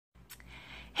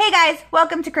Hey guys,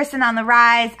 welcome to Kristin on the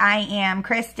Rise. I am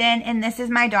Kristin and this is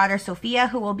my daughter Sophia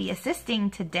who will be assisting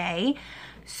today.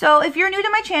 So if you're new to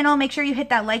my channel, make sure you hit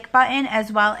that like button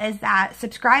as well as that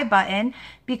subscribe button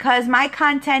because my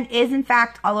content is in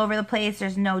fact all over the place.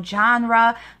 There's no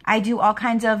genre. I do all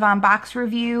kinds of box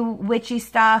review, witchy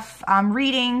stuff,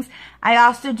 readings. I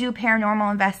also do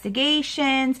paranormal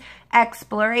investigations,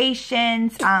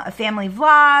 explorations, family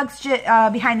vlogs,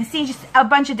 behind the scenes, just a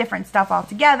bunch of different stuff all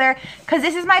together because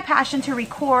this is my passion to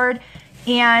record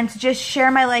and just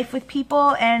share my life with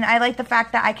people. And I like the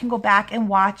fact that I can go back and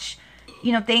watch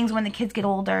things when the kids get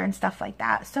older and stuff like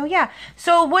that. So yeah,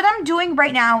 so what I'm doing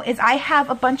right now is I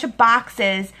have a bunch of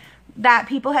boxes that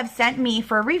people have sent me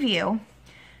for a review.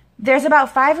 There's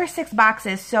about 5 or 6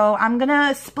 boxes, so I'm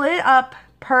gonna split it up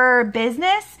per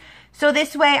business. So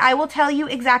this way I will tell you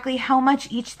exactly how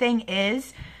much each thing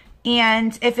is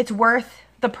and if it's worth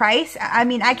the price. I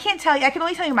mean, I can't tell you, I can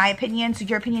only tell you my opinion, so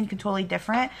your opinion can totally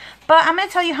different. But I'm going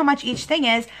to tell you how much each thing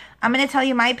is. I'm going to tell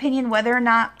you my opinion, whether or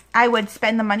not I would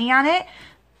spend the money on it.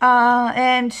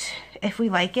 And if we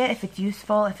like it, if it's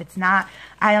useful, if it's not,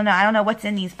 I don't know. I don't know what's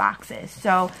in these boxes.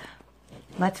 So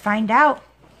let's find out.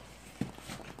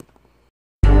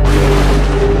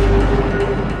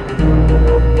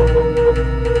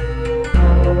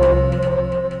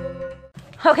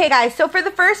 Okay guys, so for the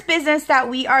first business that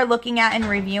we are looking at and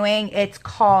reviewing, it's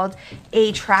called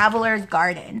A Traveler's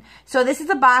Garden. So this is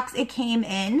a box it came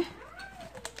in.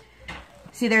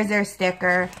 See, there's their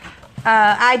sticker.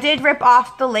 I did rip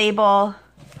off the label.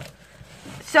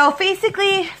 So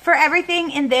basically, for everything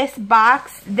in this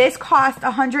box, this cost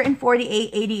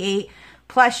 $148.88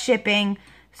 plus shipping.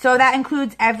 So that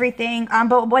includes everything.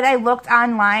 But when I looked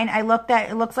online,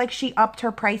 it looks like she upped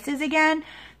her prices again.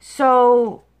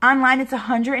 So online, it's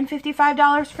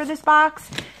 $155 for this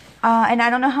box, and I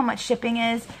don't know how much shipping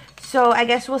is, so I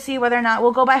guess we'll see whether or not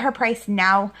we'll go by her price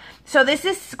now. So this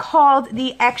is called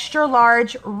the Extra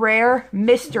Large Rare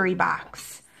Mystery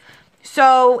Box.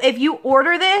 So if you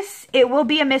order this, it will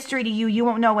be a mystery to you. You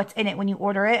won't know what's in it when you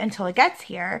order it until it gets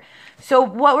here. So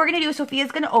what we're going to do,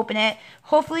 Sophia's going to open it.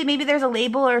 Hopefully maybe there's a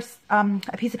label or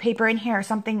a piece of paper in here or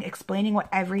something explaining what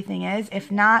everything is.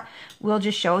 If not, we'll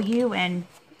just show you and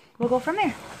we'll go from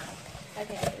there.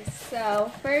 Okay,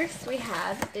 so first we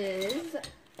have is,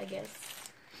 I guess,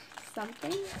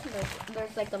 something.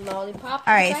 There's like a lollipop.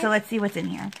 All right, so let's see what's in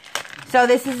here. So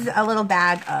this is a little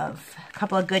bag of a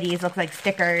couple of goodies. Looks like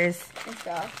stickers, and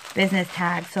stuff. Business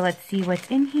tags. So let's see what's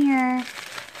in here.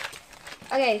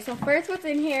 Okay, so first what's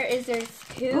in here is there's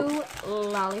 2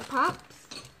 lollipops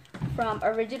from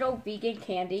Original Vegan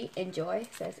Candy. Enjoy.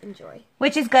 It says enjoy.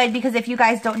 Which is good because if you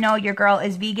guys don't know, your girl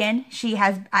is vegan.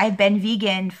 I've been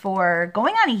vegan for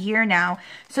going on a year now.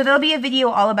 So there'll be a video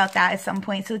all about that at some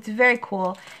point. So it's very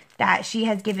cool that she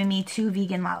has given me 2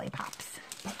 vegan lollipops.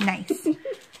 Nice.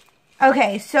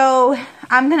 Okay, so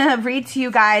I'm going to read to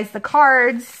you guys the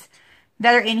cards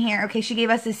that are in here. Okay, she gave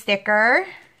us a sticker.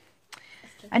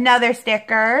 Another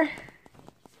sticker.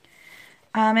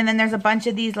 And then there's a bunch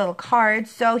of these little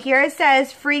cards. So here it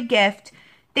says, free gift.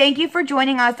 Thank you for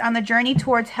joining us on the journey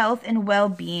towards health and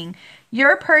well-being.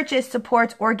 Your purchase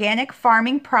supports organic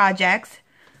farming projects,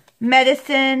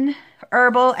 medicine,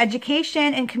 herbal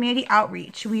education, and community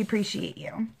outreach. We appreciate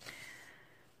you.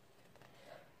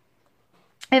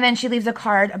 And then she leaves a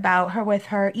card about her with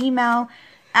her email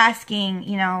asking,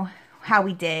 how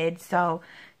we did. So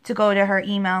to go to her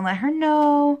email and let her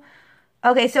know.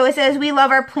 Okay, so it says, we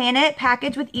love our planet,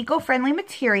 packaged with eco-friendly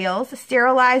materials,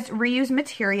 sterilized, reused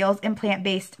materials, and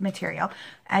plant-based material.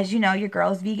 As you know, your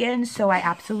girl is vegan, so I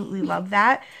absolutely love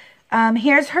that.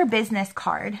 Here's her business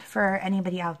card for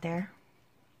anybody out there.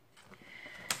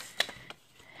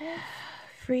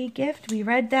 Free gift, we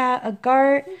read that.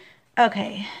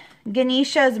 Okay,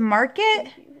 Ganesha's Market.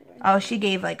 Oh, she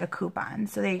gave like a coupon,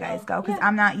 so there you guys go, because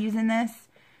I'm not using this.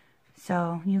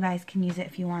 So you guys can use it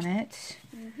if you want it.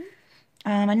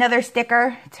 Another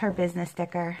sticker. It's her business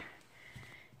sticker.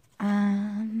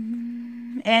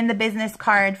 And the business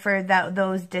card for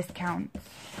those discounts.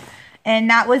 And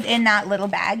that was in that little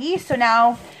baggie. So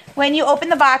now when you open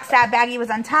the box, that baggie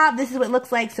was on top. This is what it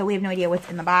looks like. So we have no idea what's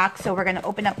in the box. So we're going to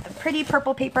open up the pretty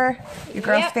purple paper. Your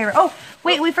girl's favorite. Oh,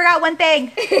 wait, we forgot one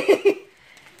thing.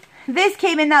 This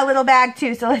came in that little bag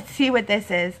too. So let's see what this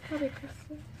is.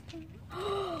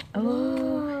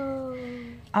 Oh.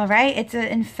 All right. It's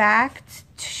in fact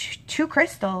 2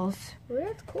 crystals. Oh,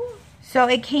 that's cool. So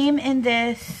it came in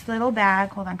this little bag.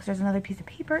 Hold on, because there's another piece of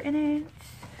paper in it.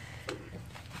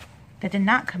 That did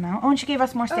not come out. Oh, and she gave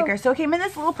us more stickers. So it came in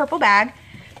this little purple bag.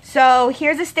 So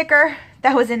here's a sticker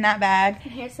that was in that bag.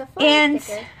 And here's a and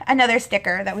sticker. Another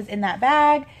sticker that was in that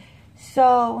bag.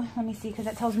 So, let me see, because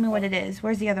that tells me what it is.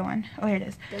 Where's the other one? Oh, here it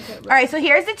is. All right, so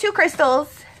here's the 2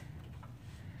 crystals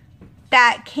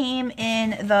that came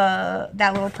in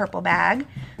that little purple bag,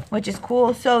 which is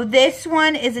cool. So this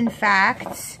one is, in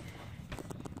fact,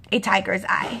 a tiger's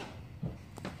eye.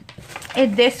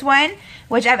 And this one,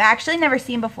 which I've actually never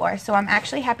seen before, so I'm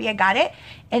actually happy I got it.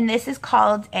 And this is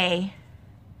called a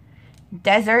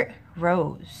desert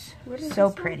rose.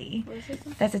 So pretty.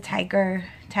 That's a tiger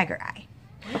eye.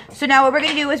 So now what we're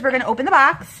going to do is we're going to open the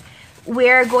box.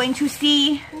 We're going to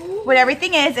see what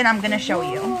everything is, and I'm going to show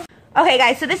you. Okay,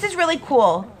 guys, so this is really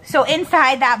cool. So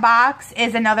inside that box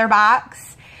is another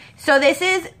box. So this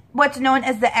is what's known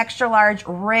as the extra large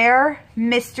rare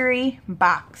mystery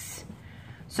box.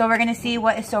 So we're going to see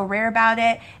what is so rare about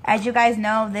it. As you guys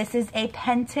know, this is a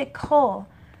pentacle.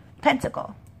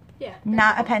 Pentacle. Yeah.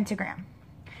 Not a pentagram.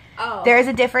 Oh. There is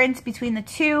a difference between the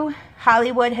two.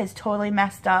 Hollywood has totally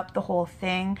messed up the whole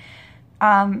thing.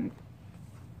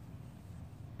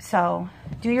 So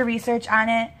do your research on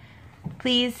it,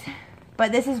 please.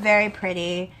 But this is very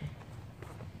pretty.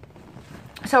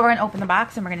 So we're going to open the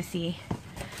box and we're going to see.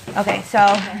 Okay, so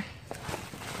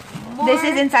this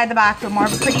is inside the box with more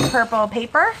pretty purple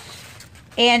paper.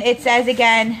 And it says,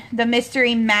 again, the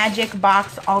Mystery Magic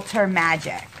Box Alter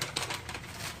Magic.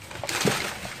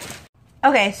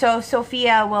 Okay, so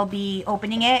Sophia will be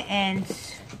opening it and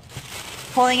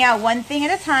pulling out one thing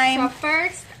at a time. So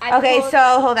first,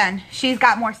 so hold on. She's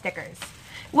got more stickers.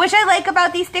 Which I like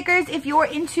about these stickers, if you're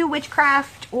into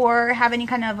witchcraft or have any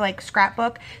kind of like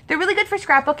scrapbook, they're really good for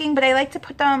scrapbooking, but I like to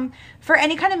put them for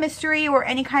any kind of mystery or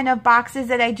any kind of boxes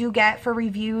that I do get for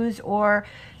reviews or,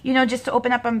 you know, just to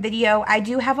open up on video. I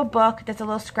do have a book that's a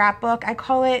little scrapbook. I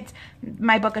call it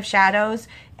my Book of Shadows,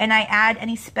 and I add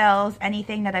any spells,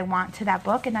 anything that I want to that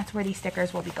book, and that's where these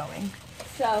stickers will be going.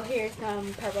 So here's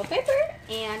some purple paper,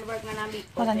 and we're going to be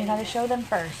Hold on, you got to show them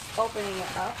first. Opening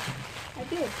it up. I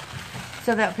did.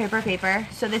 So the paper.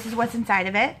 So this is what's inside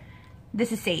of it.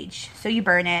 This is sage. So you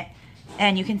burn it,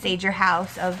 and you can sage your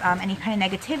house of any kind of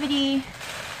negativity,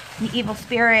 any evil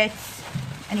spirits,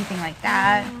 anything like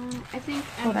that. I think.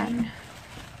 Hold on.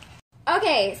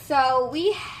 Okay, so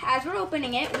as we're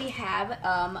opening it, we have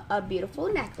a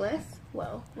beautiful necklace.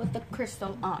 Well, with the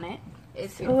crystal on it.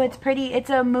 Oh, it's pretty. It's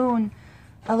a moon,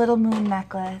 a little moon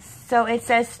necklace. So it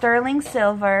says sterling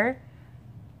silver.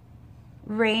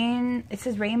 It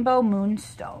says rainbow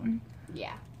moonstone.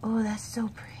 Yeah. Oh, that's so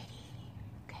pretty.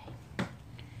 Okay.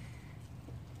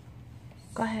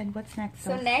 Go ahead. What's next?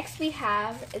 So next we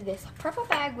have this purple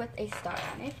bag with a star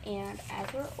on it, and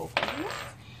as we're opening it,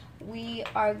 we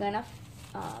are gonna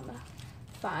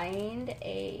find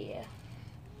a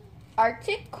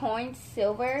Arctic coin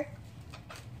silver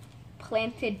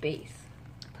planted base.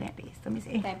 Plant base. Let me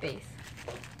see. Plant base.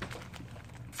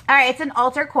 All right, it's an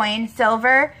altar coin,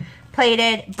 silver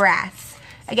plated brass.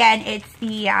 Again, it's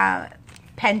the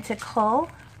pentacle.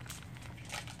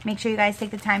 Make sure you guys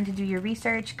take the time to do your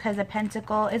research, because a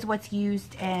pentacle is what's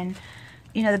used in,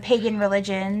 you know, the pagan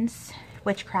religions,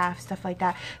 witchcraft, stuff like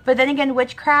that. But then again,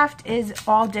 witchcraft is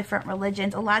all different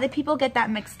religions. A lot of people get that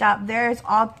mixed up. There's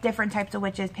all different types of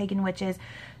witches, pagan witches.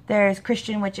 There's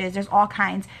Christian witches. There's all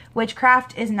kinds.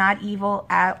 Witchcraft is not evil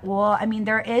at all. I mean,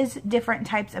 there is different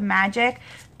types of magic,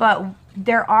 but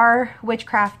there are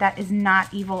witchcraft that is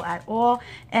not evil at all.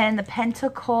 And the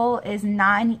pentacle is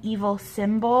not an evil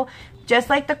symbol. Just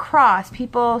like the cross,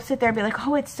 people sit there and be like,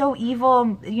 oh, it's so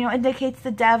evil, you know, indicates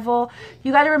the devil.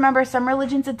 You got to remember, some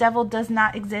religions, the devil does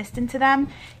not exist into them.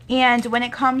 And when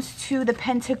it comes to the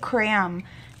pentagram,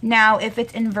 now, if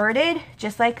it's inverted,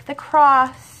 just like the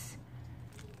cross,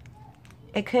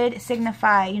 it could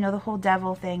signify, you know, the whole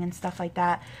devil thing and stuff like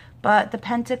that. But the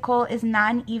pentacle is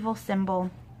not an evil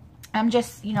symbol. I'm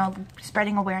just, you know,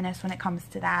 spreading awareness when it comes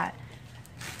to that.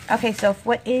 Okay, so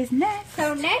what is next?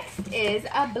 So next is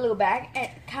a blue bag.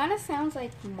 It kind of sounds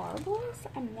like marbles.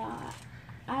 I'm not.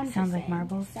 Sounds like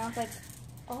marbles? Sounds like,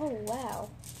 oh, wow.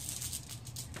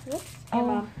 Whoops.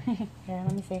 Oh, here,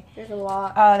 let me see. There's a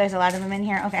lot. Oh, there's a lot of them in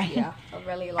here. Okay. Yeah, a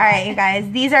really lot. All right, you guys.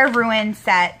 These are ruin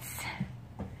sets.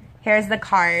 Here's the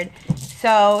card.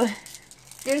 So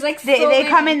there's like they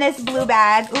come in this blue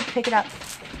bag. Oop, pick it up.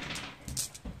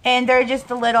 And they're just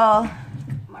the little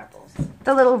marbles.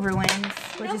 The little ruins,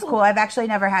 which is cool. I've actually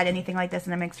never had anything like this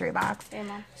in a mystery box.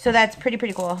 So that's pretty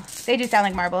cool. They do sound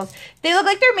like marbles. They look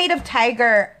like they're made of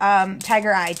tiger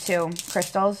eye too,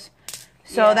 crystals.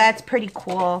 So yeah, that's pretty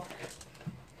cool.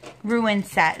 Ruin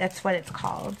set, that's what it's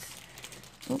called.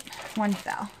 Oop, one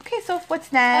fell. Okay, so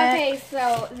what's next? Okay,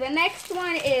 so the next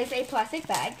one is a plastic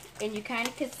bag, and you kind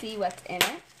of can see what's in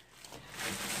it.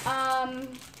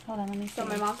 Hold on, let me see. So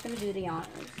my mom's gonna do the honors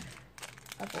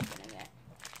of opening it.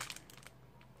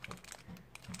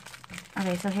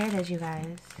 Okay, so here it is, you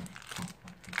guys.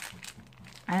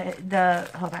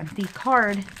 Hold on, the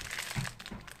card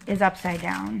is upside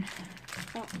down.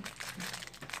 Oh.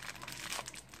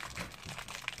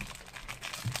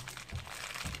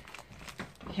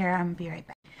 Here, I'm gonna be right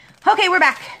back. Okay, we're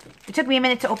back. It took me a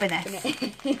minute to open this.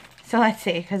 So let's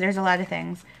see, because there's a lot of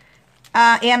things.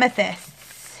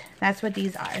 Amethysts. That's what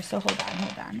these are. So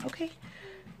hold on. Okay.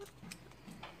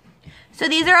 So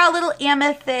these are all little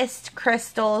amethyst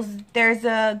crystals. There's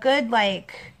a good,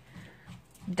 like,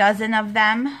 dozen of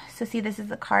them. So see, this is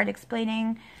the card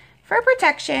explaining for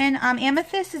protection.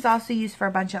 Amethyst is also used for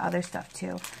a bunch of other stuff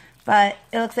too. But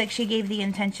it looks like she gave the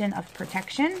intention of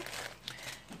protection.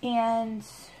 And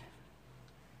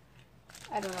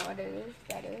I don't know what it is.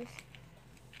 That is.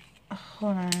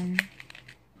 Hold on.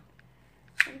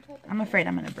 I'm afraid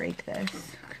I'm going to break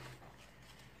this.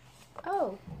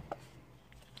 Oh.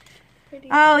 Pretty.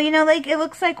 Oh, you know, like, it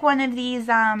looks like one of these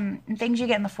things you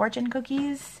get in the fortune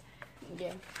cookies.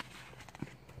 Yeah.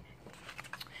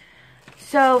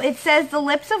 So it says the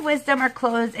lips of wisdom are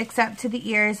closed except to the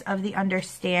ears of the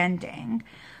understanding.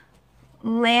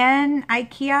 Lan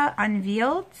IKEA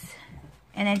unveiled.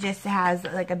 And it just has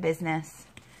like a business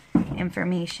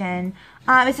information.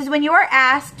 It says when you are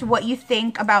asked what you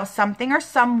think about something or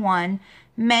someone,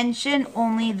 mention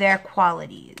only their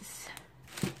qualities.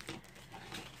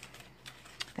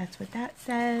 That's what that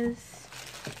says.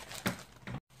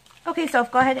 Okay, so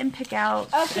go ahead and pick out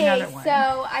another one. Okay,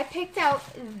 so I picked out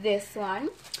this one.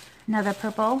 Another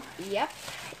purple? Yep.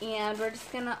 And we're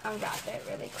just going to unwrap it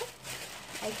really quick.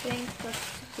 I think let's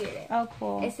see it. Oh,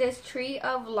 cool. It says Tree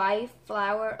of Life,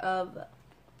 Flower of...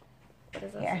 What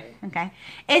does that Here, say? okay.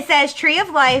 It says Tree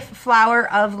of Life,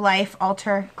 Flower of Life,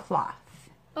 Altar Cloth.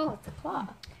 Oh, it's a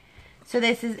cloth. So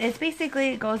this is, it's basically,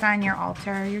 it goes on your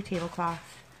altar, your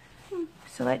tablecloth.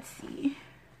 So let's see.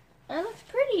 That looks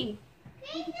pretty.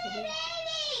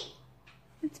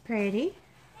 It's pretty.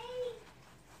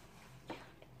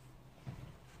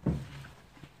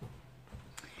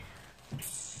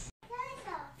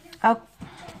 Oh.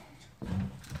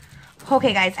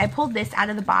 Okay, guys, I pulled this out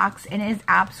of the box, and it is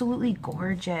absolutely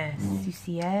gorgeous. You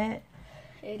see it?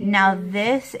 Now,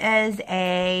 this is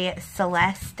a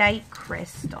celestite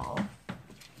crystal.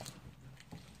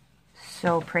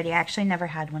 So pretty. I actually never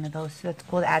had one of those, so that's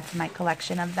cool to add to my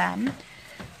collection of them.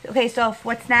 Okay, so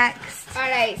what's next?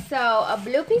 Alright, so a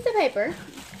blue piece of paper,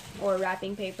 or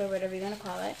wrapping paper, whatever you're going to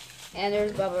call it. And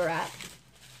there's bubble wrap.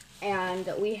 And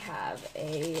we have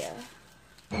a...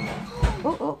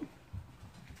 Oh.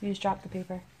 You just dropped the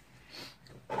paper.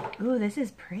 Ooh, this is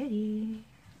pretty.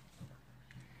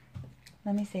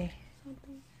 Let me see.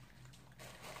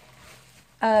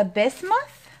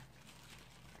 Bismuth?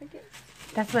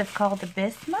 That's what it's called, the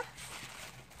bismuth?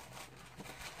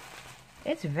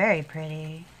 It's very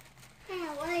pretty.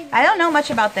 I don't know much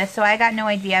about this, so I got no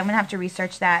idea. I'm going to have to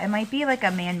research that. It might be like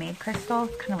a man-made crystal.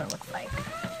 It's kind of what it looks like.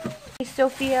 Hey,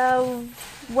 Sophia,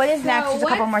 what is next? There's a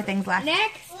couple more things left.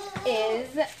 Next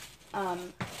is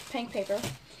pink paper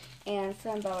and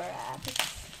some bubble wrap.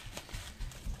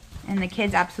 And the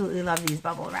kids absolutely love these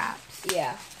bubble wraps.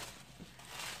 Yeah.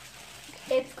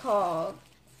 It's called...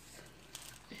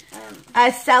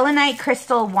 a selenite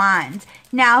crystal wand.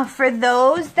 Now, for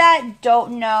those that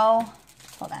don't know...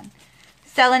 Hold on.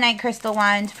 Selenite crystal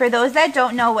wand. For those that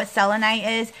don't know what selenite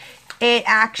is, it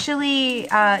actually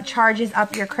charges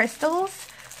up your crystals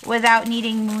without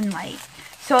needing moonlight.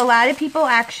 So a lot of people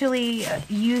actually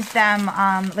use them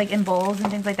like in bowls and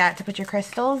things like that to put your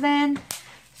crystals in.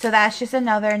 So that's just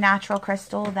another natural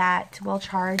crystal that will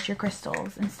charge your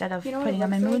crystals instead of putting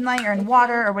them in moonlight or in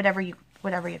water or whatever you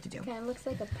have to do. Okay, it looks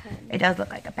like a pen. It does look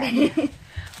like a pen.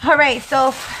 All right, so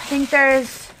I think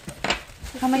there's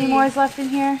how many more is left in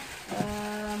here?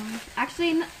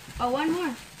 Actually, one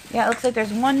more. Yeah, it looks like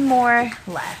there's one more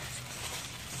left.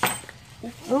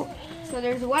 Ooh. So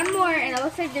there's one more, and it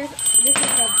looks like this is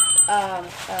a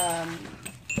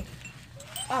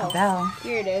bell.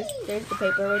 Here it is. There's the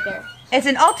paper right there. It's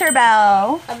an altar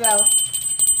bell. A bell.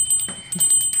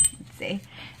 Let's see.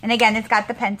 And again, it's got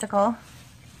the pentacle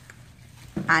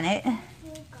on it.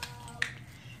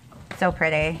 So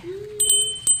pretty.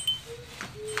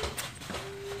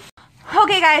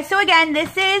 Okay, guys. So again,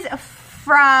 this is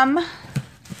from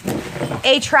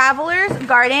A Traveler's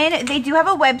Garden. They do have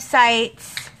a website,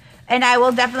 and I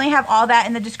will definitely have all that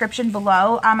in the description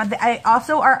below. I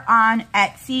also are on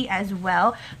Etsy as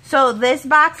well. So this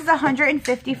box is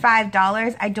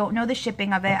 $155. I don't know the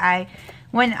shipping of it.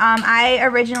 When I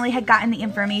originally had gotten the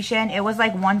information, it was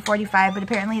like $145, but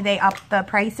apparently they upped the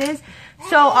prices.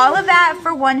 So all of that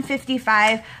for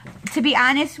 $155. To be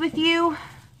honest with you,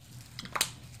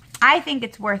 I think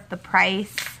it's worth the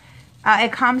price.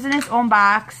 It comes in its own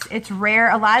box. It's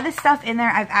rare. A lot of the stuff in there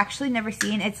I've actually never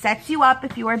seen. It sets you up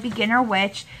if you are a beginner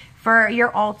witch for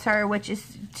your altar, which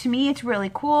is, to me, it's really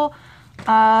cool.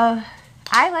 I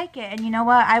like it. And you know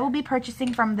what? I will be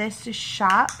purchasing from this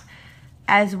shop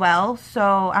as well.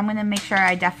 So I'm going to make sure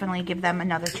I definitely give them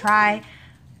another try.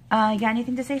 You got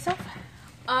anything to say, Soph?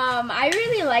 I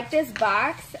really like this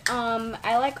box.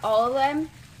 I like all of them.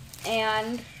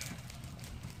 And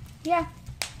yeah.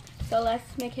 So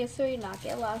let's make history, not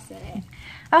get lost in it.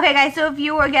 Okay, guys, so if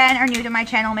you, again, are new to my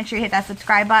channel, make sure you hit that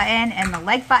subscribe button and the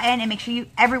like button, and make sure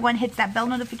everyone hits that bell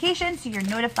notification so you're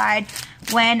notified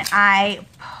when I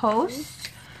post.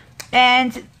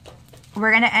 And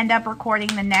we're going to end up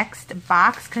recording the next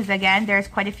box because, again, there's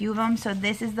quite a few of them. So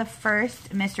this is the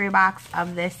first mystery box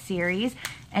of this series,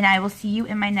 and I will see you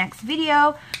in my next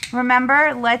video.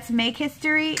 Remember, let's make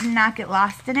history, not get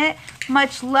lost in it.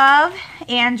 Much love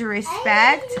and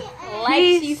respect.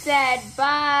 Like she said,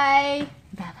 bye.